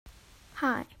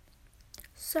Hi.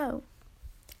 So,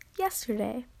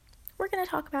 yesterday, we're going to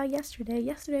talk about yesterday.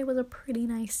 Yesterday was a pretty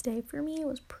nice day for me. It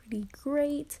was pretty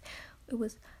great. It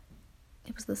was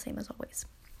the same as always.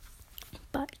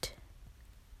 But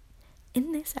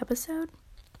in this episode,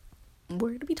 we're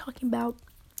going to be talking about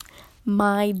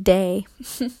my day.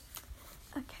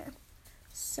 Okay.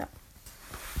 So,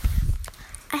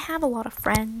 I have a lot of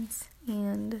friends,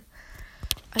 and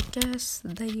I guess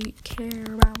they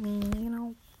care about me,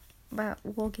 but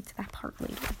we'll get to that part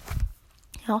later.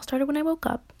 It all started when I woke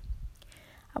up.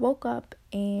 I woke up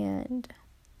and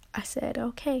I said,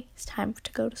 okay, it's time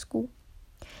to go to school.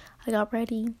 I got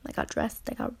ready, I got dressed,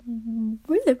 I got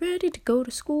really ready to go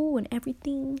to school and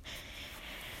everything.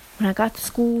 When I got to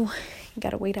school, I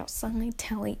gotta wait outside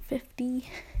till 8:50. I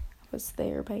was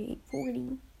there by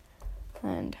 8:40,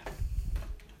 and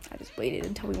I just waited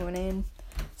until we went in.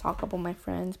 Saw a couple of my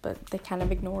friends, but they kind of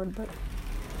ignored, but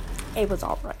it was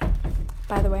alright.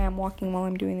 By the way, I'm walking while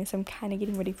I'm doing this. I'm kind of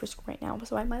getting ready for school right now,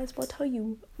 so I might as well tell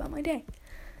you about my day.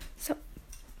 So,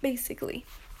 basically,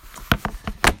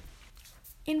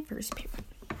 in first period,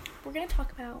 we're going to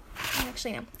talk about, home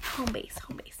base.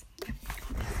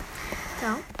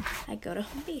 So, I go to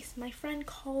home base. My friend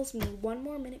calls me 1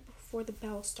 more minute before the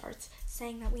bell starts,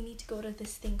 saying that we need to go to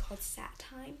this thing called SAT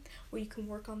time, where you can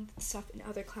work on stuff in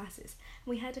other classes.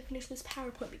 And we had to finish this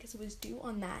PowerPoint because it was due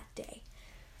on that day.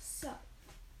 So,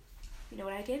 you know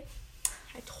what I did?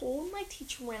 I told my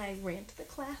teacher when I ran to the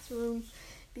classroom,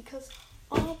 because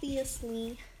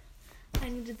obviously I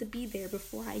needed to be there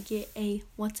before I get a,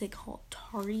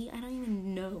 tardy? I don't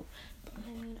even know. But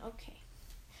okay.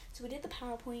 So we did the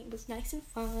PowerPoint. It was nice and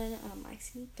fun. I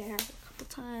sneaked out a couple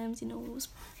times. It was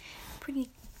pretty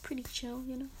chill,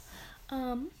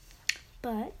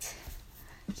 But,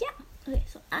 yeah. Okay,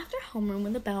 so after homeroom,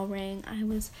 when the bell rang, I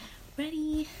was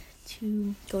ready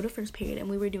to go to first period, and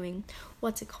we were doing,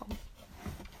 like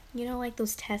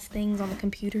those test things on the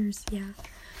computers, yeah.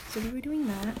 So we were doing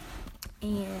that,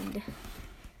 and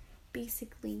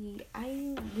basically,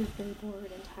 I was very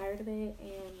bored and tired of it,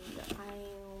 and I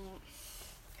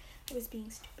was being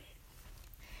stupid,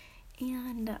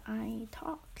 and I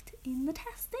talked in the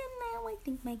test, and now I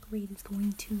think my grade is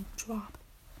going to drop,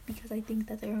 because I think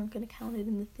that they aren't going to count it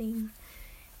in the thing,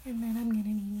 and then I'm going to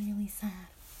be really sad.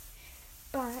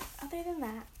 But other than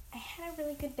that, I had a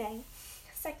really good day.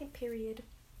 Second period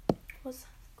was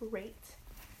great,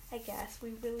 I guess.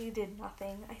 We really did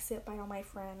nothing. I sit by all my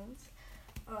friends.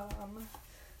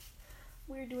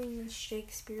 We were doing this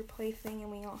Shakespeare play thing,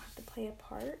 and we all have to play a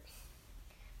part.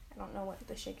 I don't know what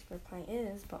the Shakespeare play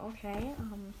is, but okay.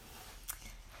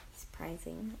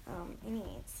 Surprising.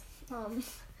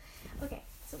 Okay,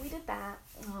 so we did that.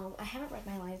 I haven't read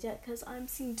my lines yet, because I'm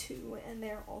scene 2, and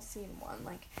they're all scene 1,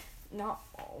 not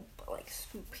all, but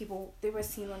people, they were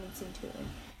scene 1 and scene 2, and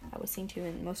I was scene 2,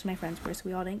 and most of my friends were, so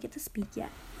we all didn't get to speak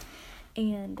yet.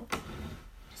 And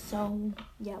so,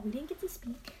 yeah, we didn't get to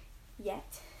speak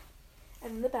yet,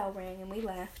 and then the bell rang, and we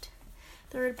left.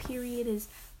 Third period is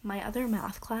my other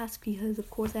math class, because of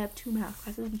course I have 2 math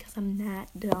classes, because I'm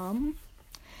that dumb.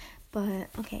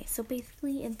 But, okay, so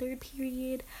basically in third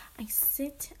period, I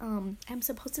sit, I'm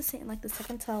supposed to sit in, the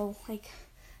second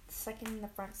in the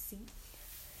front seat.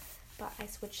 But I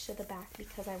switched to the back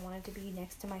because I wanted to be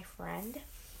next to my friend.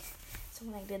 So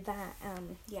when I did that,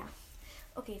 yeah.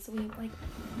 Okay, so we're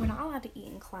not allowed to eat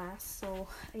in class. So,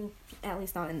 at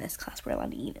least not in this class. We're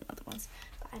allowed to eat in other ones.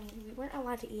 But, we weren't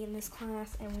allowed to eat in this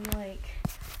class. And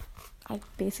I'm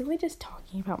basically just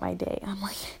talking about my day. I'm,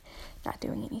 not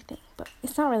doing anything. But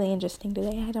it's not really interesting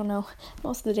today. I don't know.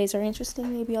 Most of the days are interesting.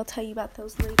 Maybe I'll tell you about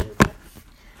those later. But,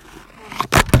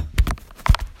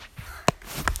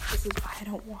 this is why I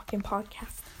don't walk in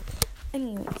podcasts.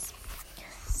 Anyways,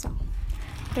 so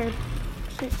third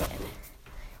period,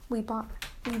 we brought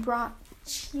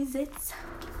Cheez-Its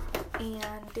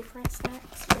and different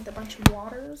snacks with a bunch of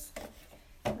waters.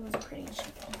 It was pretty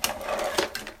cheap.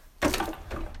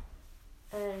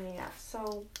 And yeah,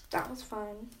 so that was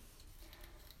fun.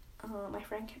 My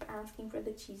friend kept asking for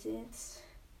the Cheez-Its.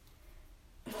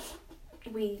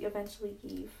 We eventually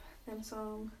gave them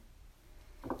some.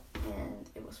 And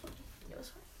it was fun.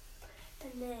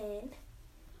 And then,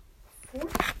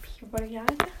 fourth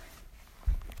period,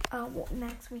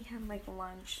 next we had,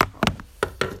 lunch.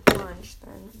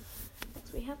 Then.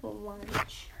 Next we have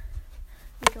lunch.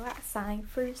 We go outside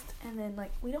first, and then,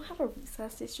 we don't have a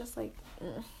recess. It's just,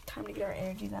 time to get our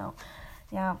energies out.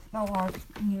 Yeah, a lot,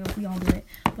 we all do it.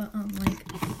 But,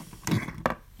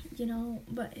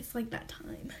 but it's, that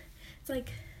time. It's,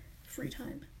 free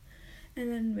time. And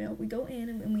then we go in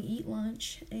and we eat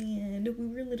lunch, and we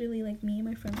were literally, like, me and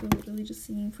my friends were literally just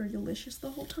singing Fergalicious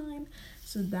the whole time,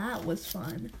 so that was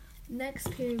fun.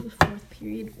 Next period was fourth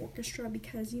period orchestra,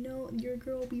 because, you know, your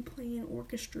girl will be playing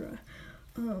orchestra.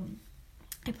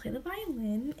 I play the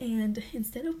violin, and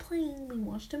instead of playing, we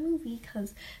watched a movie,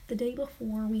 because the day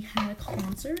before we had a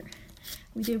concert.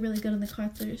 We did really good in the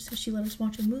concert, so she let us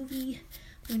watch a movie,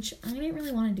 which I didn't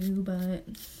really want to do, but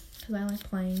because I like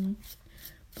playing.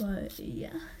 But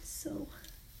yeah, so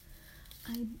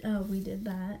we did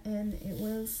that, and it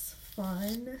was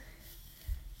fun.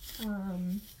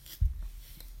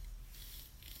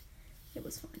 It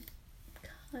was fun.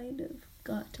 Kind of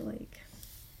got to, like,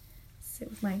 sit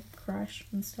with my crush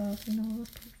and stuff, you know.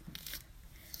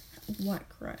 What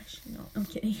crush? No, I'm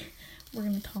kidding. We're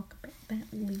gonna talk about that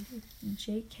later.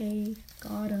 JK,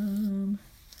 got him.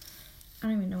 I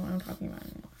don't even know what I'm talking about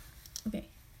anymore. Okay,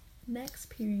 next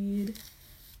period.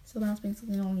 So that's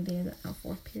basically the only day that our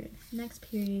fourth period. Next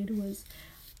period was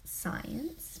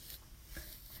science.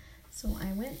 So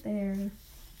I went there.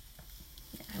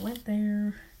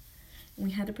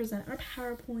 We had to present our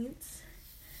PowerPoints.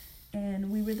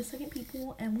 And we were the second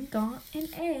people, and we got an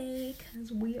A,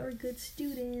 because we are good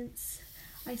students.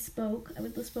 I was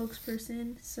the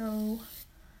spokesperson, so,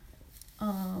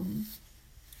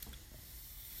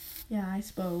 yeah, I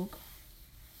spoke.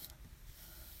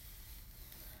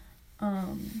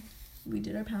 We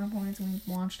did our PowerPoints, and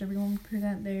we watched everyone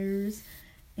present theirs,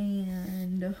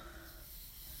 and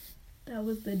that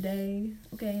was the day.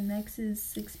 Okay, next is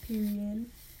sixth period.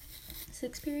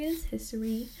 Sixth period is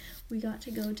history. We got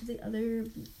to go to the other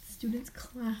students'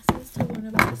 classes to learn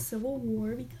about the Civil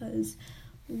War, because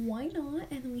why not?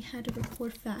 And then we had to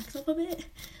record facts off of it.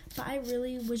 But I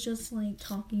really was just, like,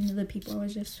 talking to the people. I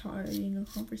was just starting a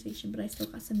conversation, but I still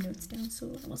got some notes down, so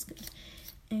that was good.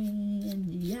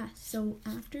 And yeah, so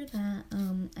after that,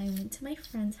 I went to my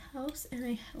friend's house, and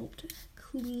I helped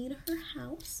clean her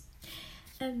house.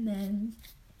 And then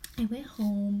I went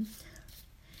home,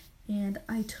 and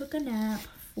I took a nap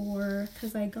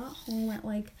because I got home at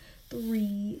like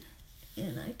 3,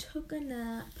 and I took a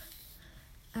nap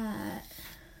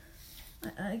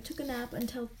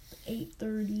until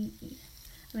 8:30.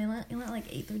 I mean, not like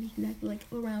 8:30 exactly, like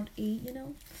around 8, you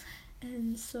know?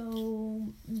 And so,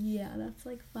 yeah, that's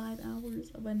like 5 hours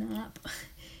of a nap.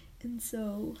 And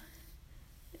so,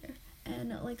 and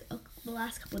like the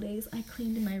last couple of days, I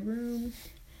cleaned my room.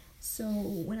 So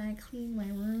when I cleaned my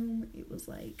room, it was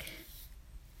like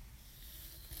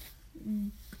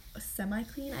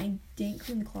semi-clean. I didn't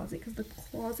clean the closet, because the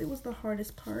closet was the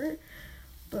hardest part.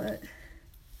 But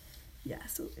yeah,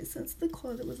 so since the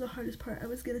closet was the hardest part, I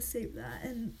was gonna save that.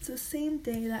 And it's the same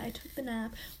day that I took the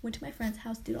nap, went to my friend's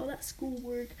house, did all that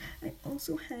schoolwork, I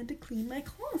also had to clean my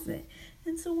closet.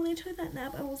 And so when I took that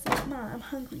nap, I was like, "Mom, I'm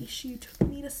hungry." She took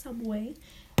me to Subway,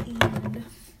 and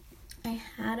I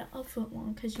had a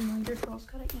footlong, because, you know, your girl's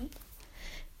gotta eat.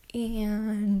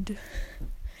 And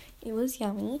it was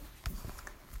yummy.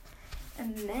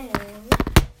 And then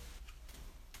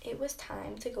it was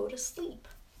time to go to sleep.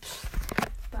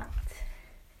 But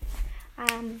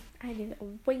I did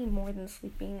way more than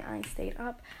sleeping. I stayed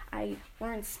up. I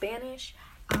learned Spanish.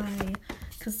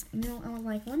 Because, you know, I was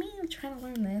like, let me try to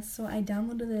learn this. So I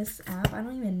downloaded this app. I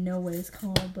don't even know what it's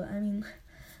called, but I mean,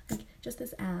 like, just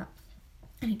this app.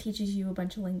 And it teaches you a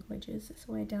bunch of languages.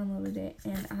 So I downloaded it,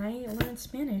 and I learned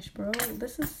Spanish, bro.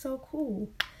 This is so cool.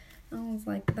 I was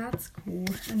like, that's cool.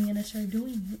 I'm gonna start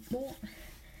doing it more.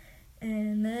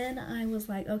 And then I was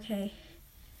like, okay,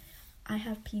 I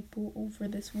have people over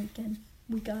this weekend.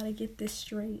 We gotta get this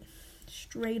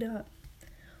straight up.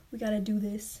 We gotta do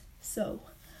this. So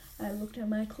I looked at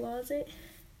my closet,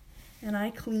 and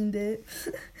I cleaned it.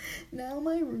 Now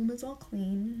my room is all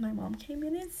clean. My mom came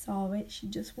in and saw it. She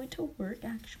just went to work,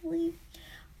 actually.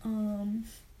 And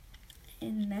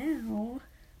now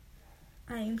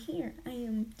I am here. I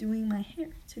am doing my hair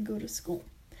to go to school.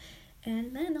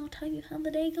 And then I'll tell you how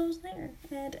the day goes there.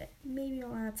 And maybe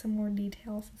I'll add some more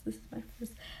details, since this is my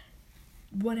first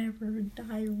whatever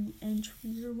diary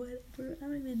entry or whatever. I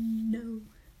don't even know.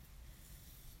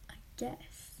 I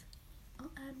guess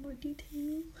I'll add more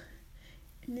detail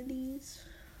into these.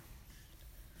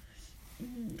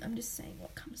 I'm just saying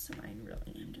what comes to mind,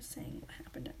 really. I'm just saying what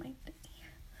happened at my day.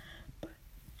 But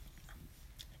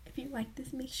if you like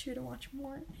this, make sure to watch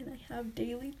more. And I have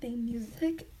daily theme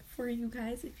music for you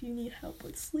guys if you need help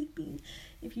with sleeping,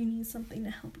 if you need something to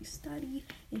help you study,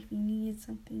 if you need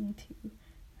something to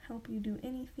help you do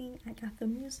anything. I got the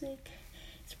music.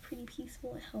 It's pretty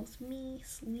peaceful. It helps me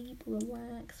sleep,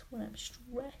 relax when I'm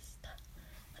stressed.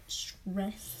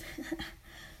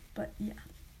 But yeah.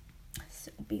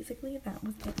 So basically that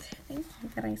was it. Thank you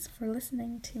guys for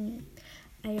listening to me.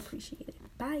 I appreciate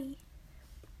it. Bye.